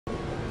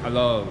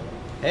Hello.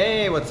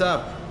 Hey, what's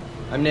up?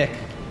 I'm Nick.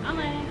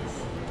 Alex.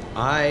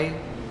 I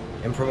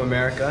am from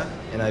America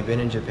and I've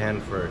been in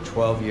Japan for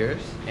 12 years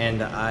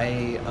and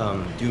I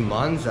do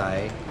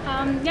manzai.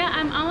 Yeah,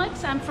 I'm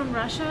Alex. I'm from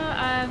Russia.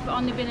 I've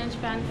only been in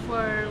Japan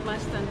for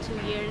less than 2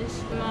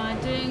 years. I'm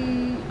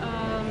doing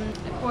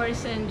a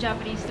course in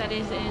Japanese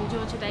studies in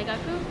Jocho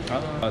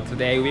Daigaku.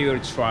 Today we will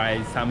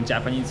try some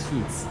Japanese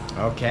foods.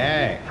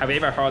 Okay. Have you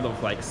ever heard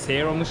of like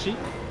seiromushi?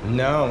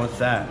 No, what's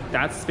that?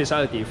 That's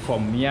specialty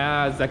from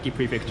Miyazaki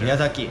Prefecture.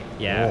 Miyazaki.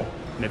 Yeah. Cool.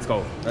 Let's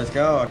go. Let's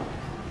go.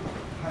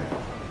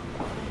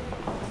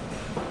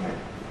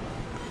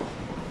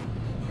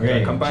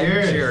 Okay, combine.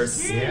 Cheers.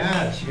 Cheers.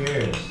 Yeah,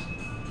 cheers.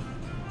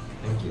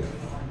 Thank you.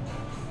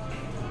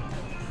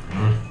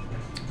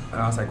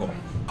 Saiko.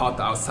 Hot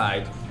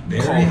outside.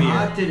 Very Cold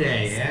hot beer.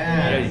 today,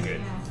 yeah. Very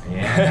good.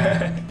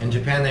 Yeah. In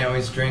Japan they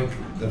always drink,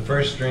 the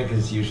first drink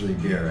is usually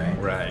beer, right?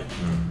 Right.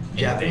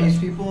 Japanese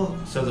people,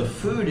 so the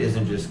food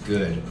isn't just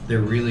good,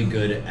 they're really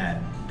good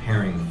at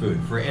pairing food.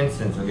 For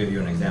instance, I'll give you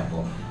an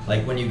example.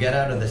 Like when you get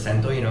out of the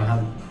sento, you know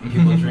how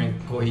people drink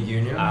kohi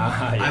gyunyu?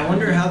 Yeah. I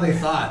wonder how they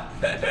thought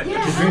to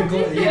drink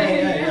kohi.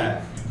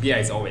 Yeah. Beer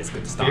is always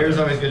good to start. Beer is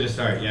always good to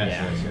start,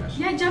 yes.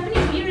 Yeah,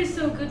 Japanese beer is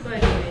so good, by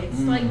the way.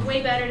 It's like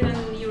way better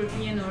than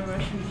European or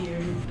Russian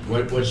beer.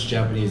 Which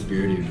Japanese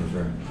beer do you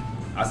prefer?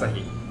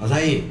 Asahi.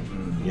 Asahi.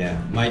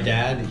 Yeah, my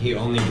dad, he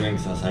only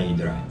drinks Asahi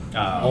dry.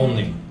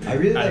 Only. I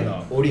really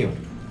like Orion.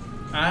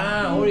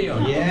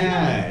 Orion.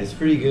 Yeah, it's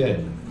pretty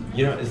good.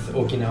 You know, it's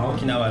Okinawa.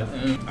 Okinawa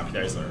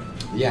appetizer.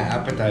 Yeah,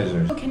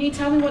 appetizer. Can you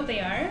tell me what they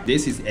are?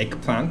 This is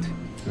eggplant,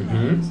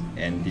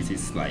 and this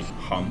is like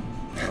ham.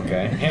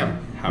 Okay. Ham.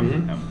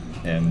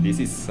 And this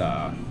is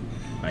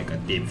like a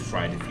deep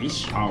fried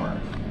fish. Sour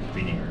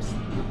vinegars.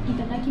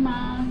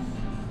 Itadakimasu.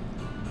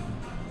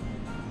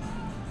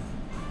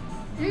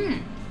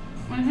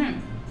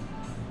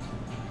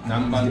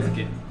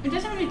 Nanbanzuke. It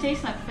doesn't really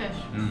taste like fish.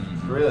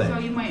 Really? So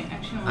you might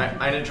actually like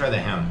I didn't try the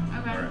ham.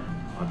 Okay.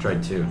 I'll try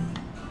two.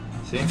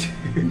 See?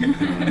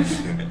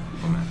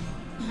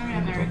 Very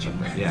American.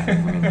 Yeah.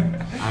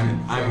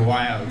 I'm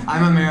wild.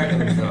 I'm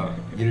American, so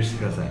yurushite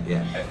kudasai.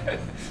 Yeah.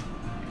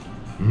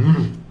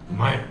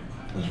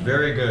 It's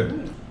very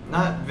good.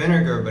 Not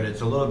vinegar, but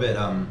it's a little bit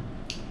how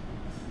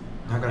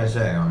can I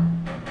say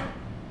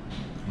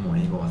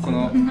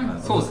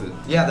sauce.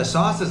 Yeah, the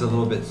sauce is a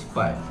little bit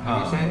spicy. How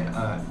do you say?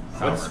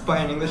 What's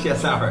spicy in English? Yeah,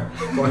 sour.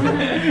 I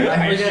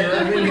forget.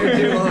 I've been here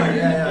too long.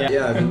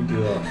 Yeah, I've been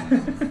too long.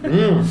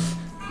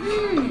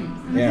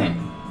 Yeah.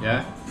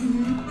 Yeah.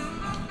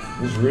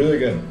 It's really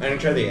good. I'm gonna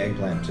try the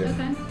eggplant too.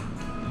 Okay.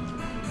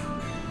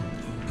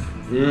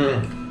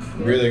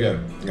 Really good.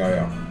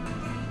 Yeah.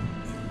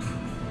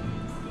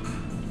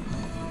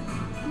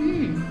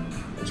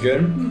 It's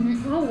good?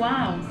 Oh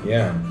wow.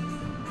 Yeah.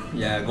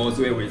 Yeah, goes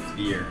well with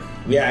beer.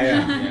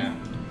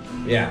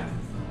 Yeah.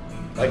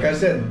 Like I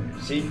said,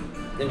 see,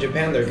 in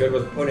Japan they're good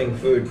with putting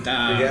food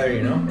together,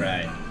 you know?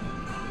 Right.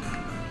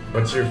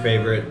 What's your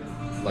favorite,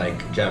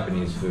 like,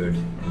 Japanese food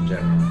in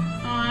general?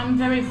 I'm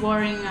very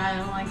boring. I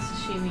don't like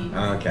sashimi.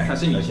 Okay.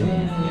 Sashimi.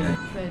 Yeah.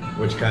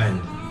 Which kind?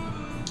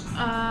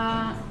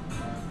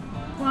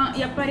 Well,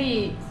 やっぱ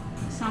り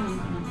salmon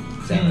かな.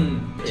 Salmon.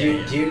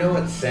 Do you know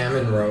what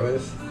salmon roe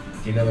is?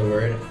 Do you know the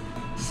word?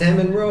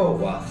 Salmon roe.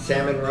 What?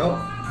 Salmon roe?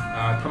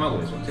 卵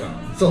でしょ違うの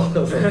そう。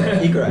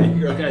いくらで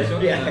しょ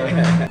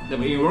Yeah. で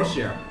も in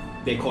Russia,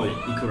 they call it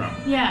イクラ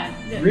Yeah.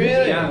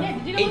 Really? Yeah.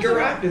 Did you know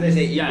Ikura? Do they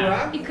say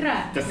Yeah. ikura?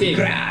 Ikura. The same.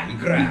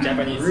 Ikura. In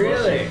Japanese.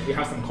 Really? We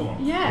have some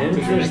common. Yeah.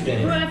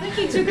 Interesting. Well, I think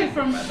he took it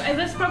from.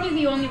 That's probably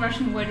the only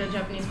Russian word that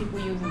Japanese people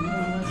use in more or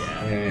less.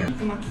 Yeah.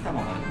 肉巻き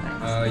卵でござい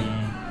ます。はい。こ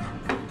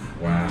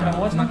ちら Wow.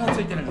 お味の方つ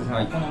いてるんです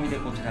が、お好みで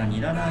こちら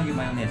ニララー油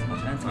マヨネーズこ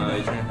ちらにつけてお召し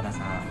上がりくださ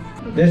い。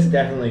 This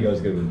definitely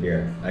goes good with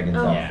beer. I can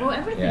Oh, tell. well,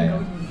 everything Yeah. goes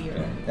with beer.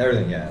 Yeah.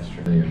 Everything, yeah, that's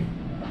true.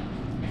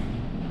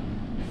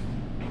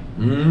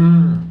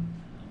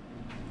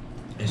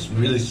 It's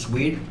really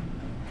sweet,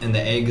 and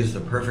the egg is the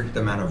perfect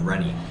amount of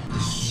runny.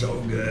 It's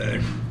so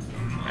good.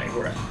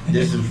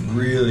 This is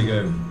really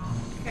good.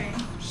 Okay.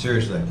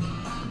 Seriously.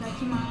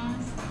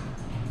 Itadakimasu.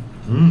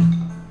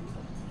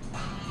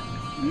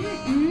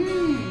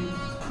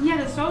 Yeah,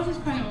 the sauce is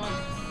kind of like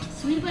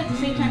sweet, but at the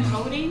same time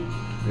salty.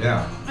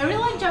 Yeah. I really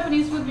like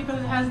Japanese food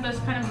because it has this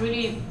kind of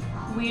really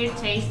weird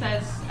taste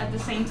that's at the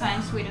same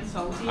time sweet and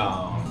salty.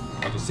 あ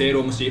とせい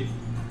ろ蒸し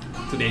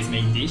today's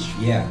main dish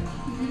Yeah.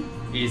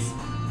 is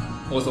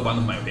also one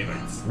of my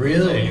favorites.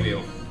 Really? So you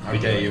will-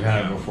 Okay, you've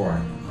had it before.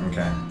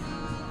 Okay.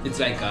 It's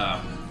like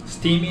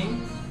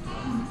steaming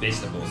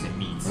vegetables and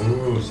meats.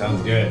 Ooh,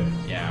 sounds good.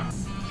 Yeah.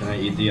 Can I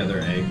eat the other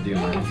egg? Do you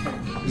mind?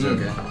 Is it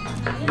okay?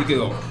 いいけ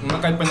どお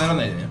腹いっぱいになら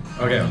ないでね。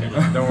 Okay.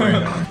 Don't worry.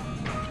 Don't worry.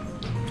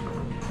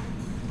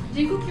 Do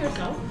you cook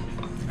yourself?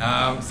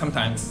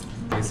 Sometimes.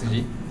 牛す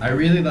じ I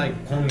really like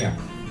konyak.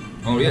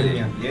 Oh really?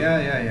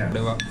 Yeah. こ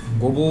れは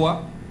ごぼう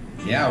は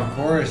Yeah, of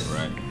course.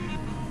 Right.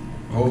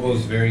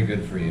 Hobo's very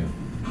good for you.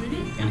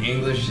 Really? In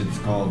English, it's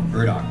called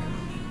burdock.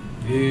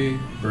 へえ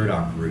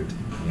Burdock root.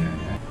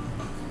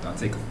 Yeah. あ、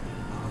ついか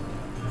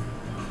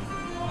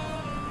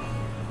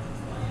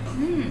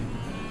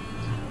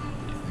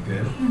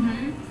Good.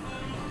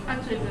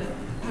 Actually good.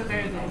 They're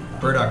very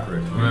good. Burdock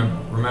root.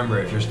 Remember,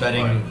 if you're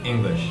studying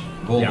English,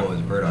 Golbo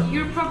is burdock root.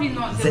 You're probably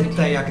not good. 絶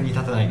対役に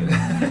立たないけど。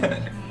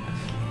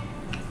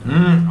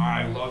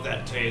I love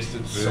that taste.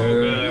 It's so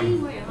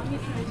good. Wait, let me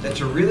try.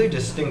 It's a really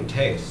distinct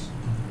taste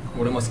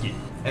俺も好き。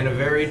 and a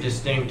very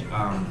distinct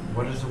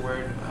what is the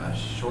word?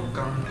 食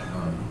感?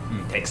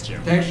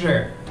 Texture。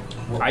 Texture.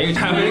 ああいう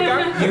食べる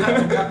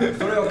か？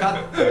それを買っ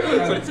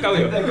それ使う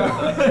よ。使っ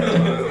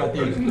て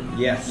いい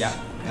Yes. Yeah.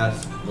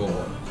 That's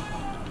Golbo.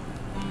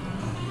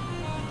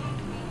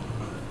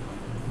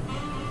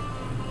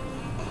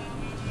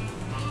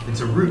 It's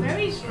a root.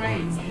 Very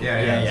strange.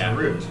 Yeah, it's a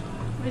root.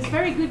 It's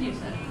very good, you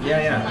said.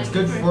 Yeah, it's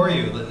good for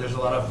you. There's a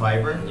lot of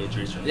fiber.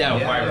 Nutrition。Yeah,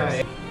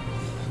 fibers。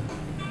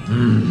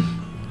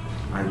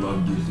 I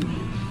love juicy beef.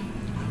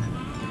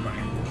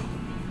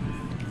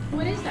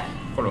 What is that?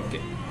 コロッケ。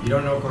 You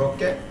don't know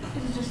korokke?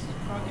 Is it just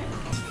korokke?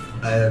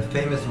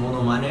 Famous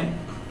monomane.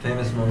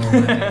 Famous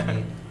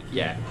monomane.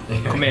 Yeah.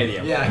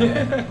 Comedian。 yeah.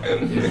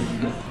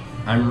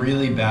 I'm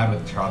really bad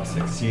with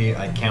chopsticks. See,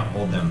 I can't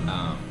hold them.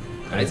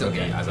 It's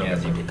okay as long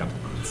as you pick up.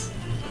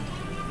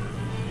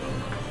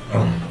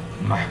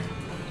 My.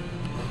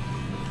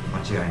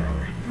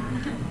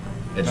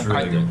 It's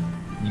really good.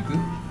 肉？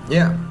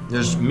 Yeah,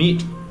 there's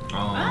meat.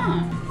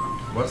 Ah.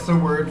 What's the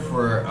word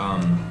for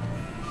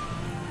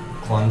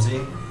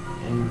clumsy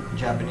in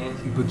Japanese?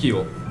 不器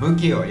用。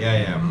 Bukio,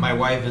 yeah. My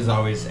wife is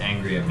always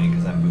angry at me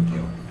because I'm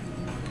bukio.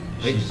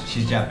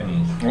 She's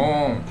Japanese.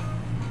 お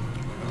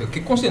お。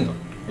結婚してんだ。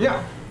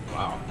 Yeah.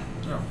 Wow。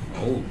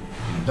おう。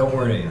 Don't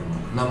worry.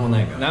 なんも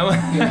ないから。名前。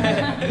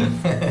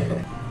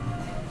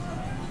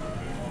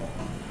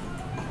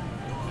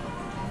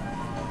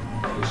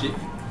美味しい。す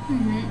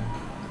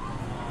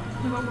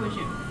ごく美味し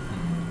い。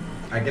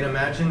 I can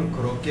imagine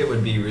korokke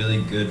would be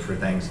really good for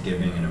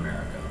Thanksgiving in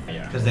America.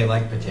 Yeah. Because they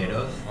like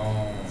potatoes.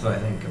 あ So I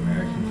think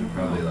Americans would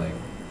probably like.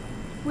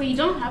 Wait, you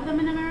don't have them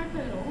in America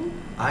at all?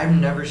 I've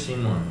never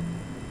seen one.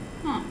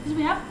 Huh? Because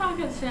we have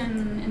pockets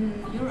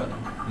in Europe.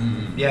 う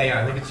ん。 Yeah,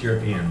 I think it's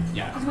European.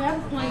 Yeah. Because we have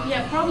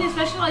probably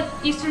especially like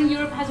Eastern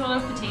Europe has a lot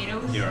of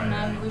potatoes, You're and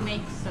right. then we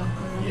make stuff.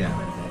 For Yeah.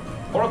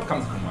 Korokke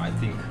comes from I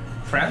think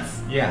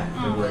France. Yeah,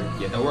 the Oh. word.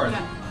 Yeah, the word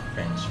Yeah.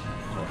 French.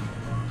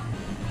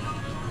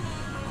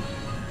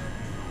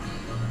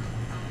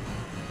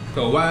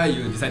 So why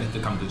you decided to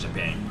come to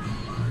Japan?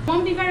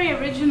 Won't be very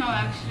original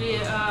actually.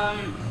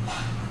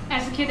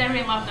 As a kid, I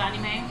really loved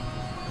anime,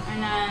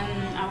 and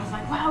then I was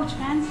like, wow,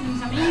 Japan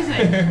seems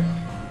amazing.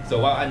 So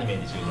what anime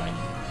did you like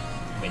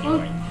when you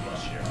were in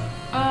Russia?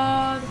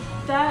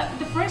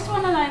 The first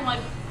one that I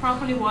like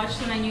properly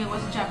watched and I knew it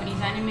was a Japanese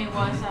anime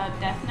was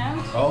Death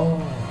Note. Oh,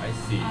 I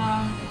see.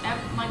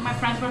 Like my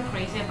friends were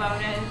crazy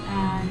about it,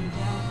 and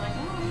I was like,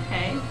 oh,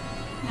 okay.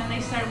 And then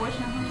they started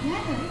watching, and I'm like,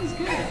 yeah, this is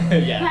good.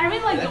 Yeah. And I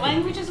really like the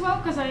language as well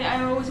because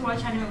I always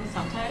watch anime with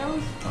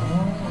subtitles. I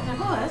was like,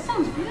 oh, that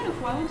sounds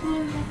beautiful. I want to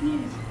learn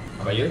Japanese.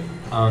 How about you?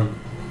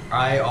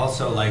 I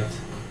also liked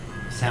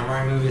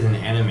samurai movies and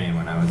anime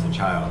when I was a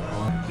child.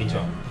 Which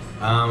one?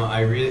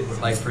 I really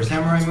like for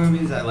samurai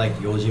movies. I like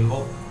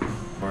Yojimbo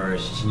or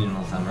Shishinin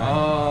no Samurai.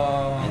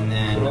 Oh. And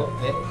then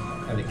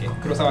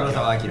Kurosawa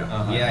Akira.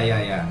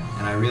 Yeah.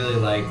 And I really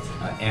liked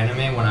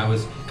anime when I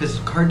was because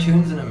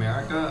cartoons in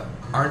America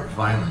aren't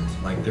violent.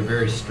 Like they're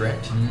very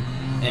strict.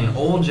 And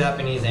old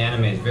Japanese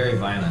anime is very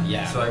violent.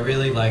 Yeah. So I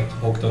really liked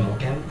Hokuto no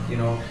Ken. Do you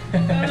know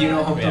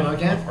Hokuto no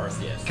Ken? Of course,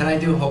 yes. Can I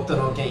do Hokuto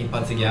no Ken 一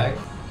発ギャグ？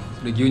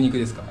それ牛肉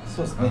ですか？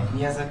そうですね。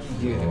宮崎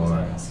牛でご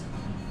ざいます。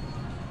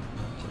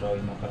こちらを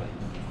今から。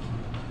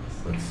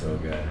 Looks so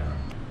good.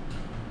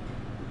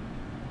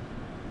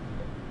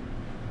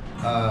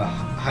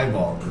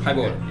 Highball.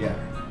 Highball. Yeah.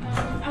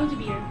 Out of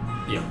beer.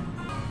 いいよ。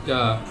じ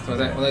ゃあすみ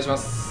ませんお願いしま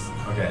す。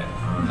 Okay.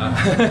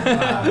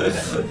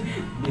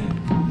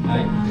 はい。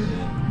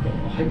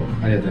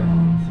ありがとうござい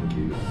ます。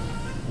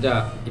じゃ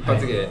あ一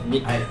発芸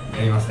に。はい、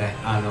やりますね。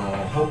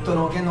北斗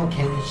の拳の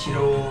ケンシ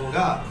ロウ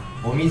が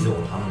お水を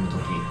頼むと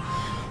き、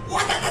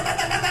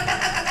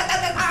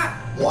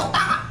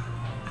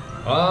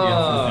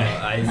あ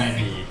あ、I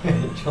see。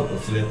ちょっと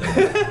すれた。ま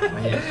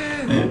あいい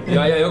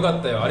やいやよか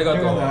ったよありが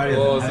とう。よかったありが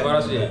とうおー素晴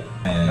らしい。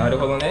なる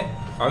ほどね。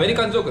アメリ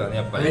カンジョークだね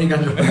やっぱり。アメリカ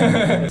ンジョ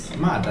ーク。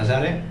まあダジ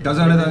ャレ。ダ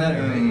ジャレだ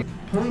ね。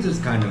Poons is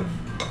kind of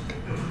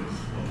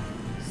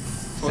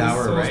sour,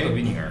 Sauce right? to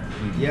vinegar.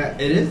 Yeah,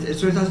 it is. It's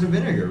soy sauce to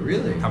vinegar,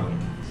 really. 多分。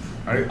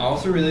 I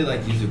also really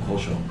like yuzu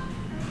kosho.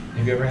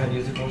 Have you ever had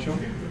yuzu kosho?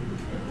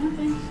 No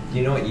thanks. Do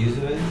you know what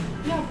yuzu is?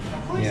 Yeah, of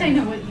course Yeah. I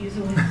know what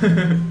yuzu is.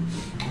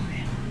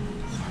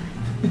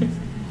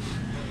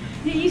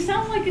 Yeah, you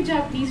sound like a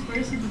Japanese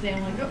person today.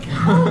 I'm like, oh,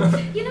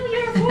 you know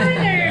you're a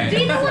foreigner. Do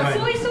you know what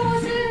soy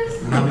sauce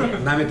is?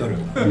 なめとる。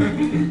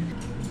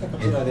こ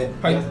ちらで、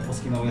はいお好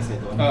きなお野菜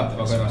とおあ、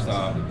わかりまし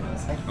た。お選びくだ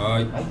さい。は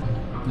い。はい。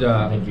じ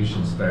ゃあ I think you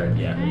should start.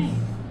 Yeah. Right.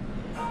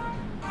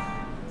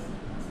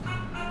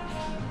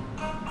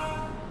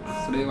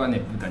 それは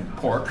ね豚に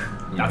pork.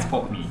 That's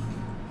pork meat.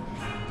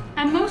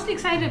 I'm most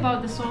excited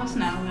about the sauce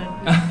now that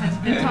we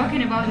have been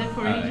talking about it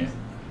for ages.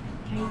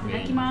 はい、いた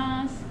だき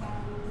ます。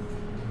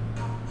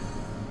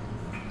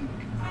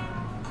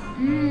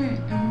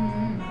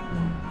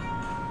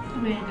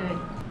Very good.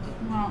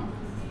 Wow.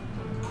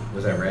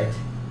 Was that right?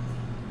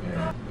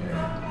 Yeah,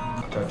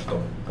 yeah. じゃあちょっと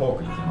ポー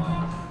クいき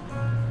ま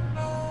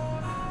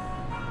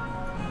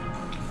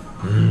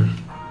す。う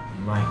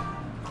まい。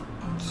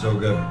So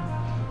good.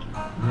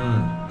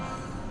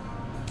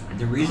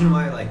 The reason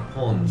why I like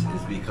poms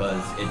is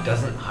because it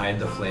doesn't hide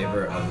the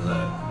flavor of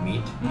the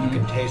meat. You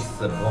can taste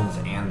the poms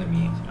and the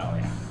meat. Oh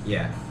yeah.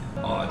 Yeah.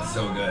 Oh, it's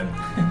so good.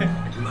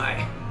 うまい。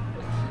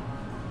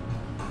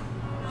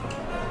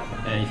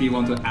And if you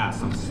want to add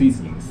some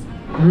seasonings,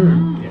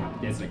 yeah,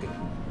 there's like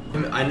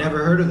I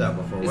never heard of that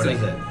before. What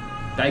is it?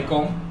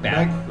 daikon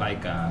bag,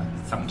 like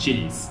some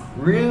chilies.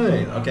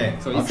 Really? Okay.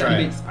 So I'll it's a try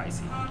bit it.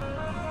 spicy.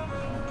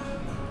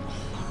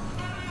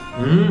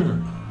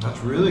 That's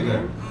really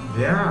good.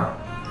 Yeah.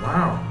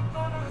 Wow.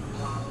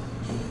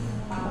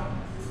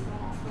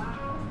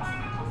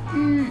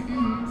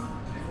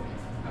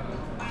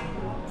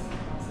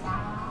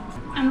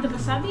 And the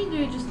wasabi, do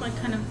you just like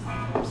kind of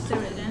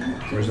stir it in?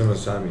 Where's the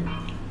wasabi?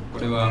 こ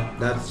れは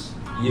That's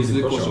柚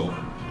子胡椒.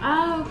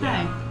 Oh,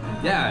 okay.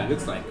 Yeah, it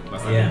looks like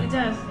wasabi. Yeah. It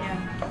does, yeah.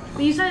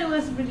 But you said it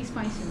was really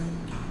spicy, right?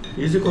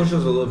 Yuzu kosho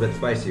is a little bit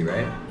spicy,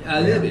 right? A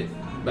little bit,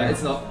 but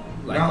it's not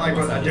like Not like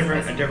wasabi a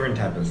different spicy.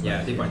 type of spicy.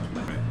 Yeah, different.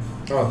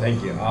 Oh,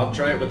 thank you. I'll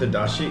try it with the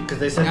dashi because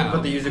they said Yeah. to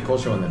put the yuzu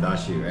kosho in the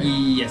dashi, right?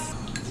 Yes.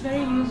 It's very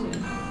yuzu.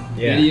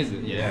 Yeah. Very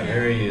yuzu, yeah. Yeah,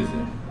 very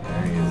yuzu.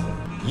 Very yuzu.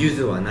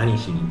 Yuzu wa nani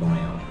shi ni bon yo?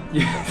 新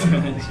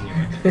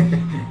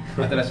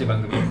しい番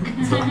組 New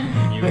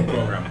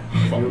program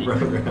for New me.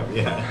 program,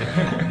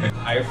 yeah.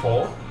 Are you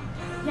full?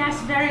 Yes,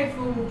 very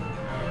full.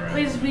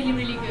 It was really,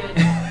 really good.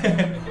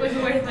 It was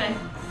worth it.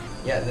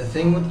 Yeah, the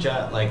thing with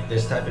like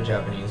this type of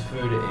Japanese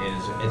food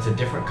is it's a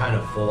different kind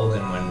of full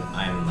than when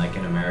I'm like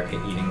in America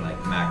eating like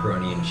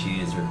macaroni and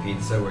cheese or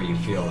pizza where you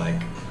feel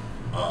like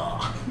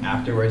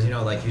afterwards, you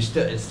know, like it's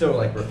still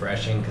like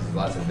refreshing because there's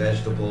lots of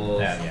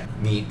vegetables, Yeah.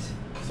 meat,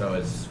 so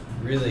it's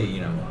really,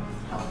 you know,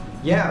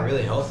 yeah,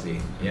 really healthy.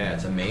 Yeah,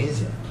 it's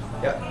amazing.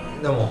 Yeah,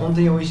 でも本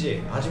当に美味し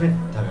い。初めて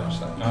食べまし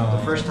た。The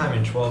first time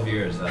in 12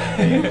 years that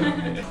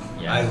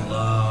I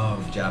love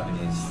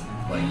Japanese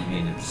like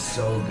meat. It's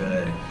so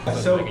good.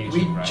 So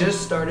we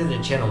just started a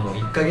channel もう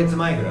1ヶ月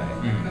前ぐらい.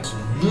 It's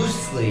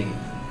loosely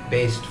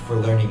based for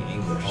learning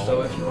English.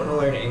 So if you want to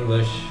learn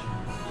English,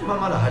 今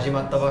まだ始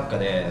まったばっか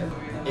で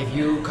if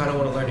you kind of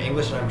want to learn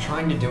English, and I'm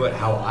trying to do it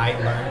how I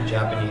learned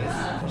Japanese.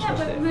 Yeah,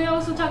 but we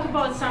also talk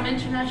about some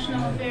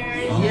international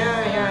affairs.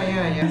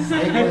 Yeah.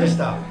 最高でし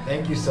た.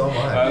 Thank you so much.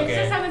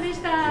 Okay. Thank you.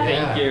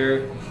 Thank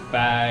you.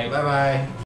 Bye. Bye bye.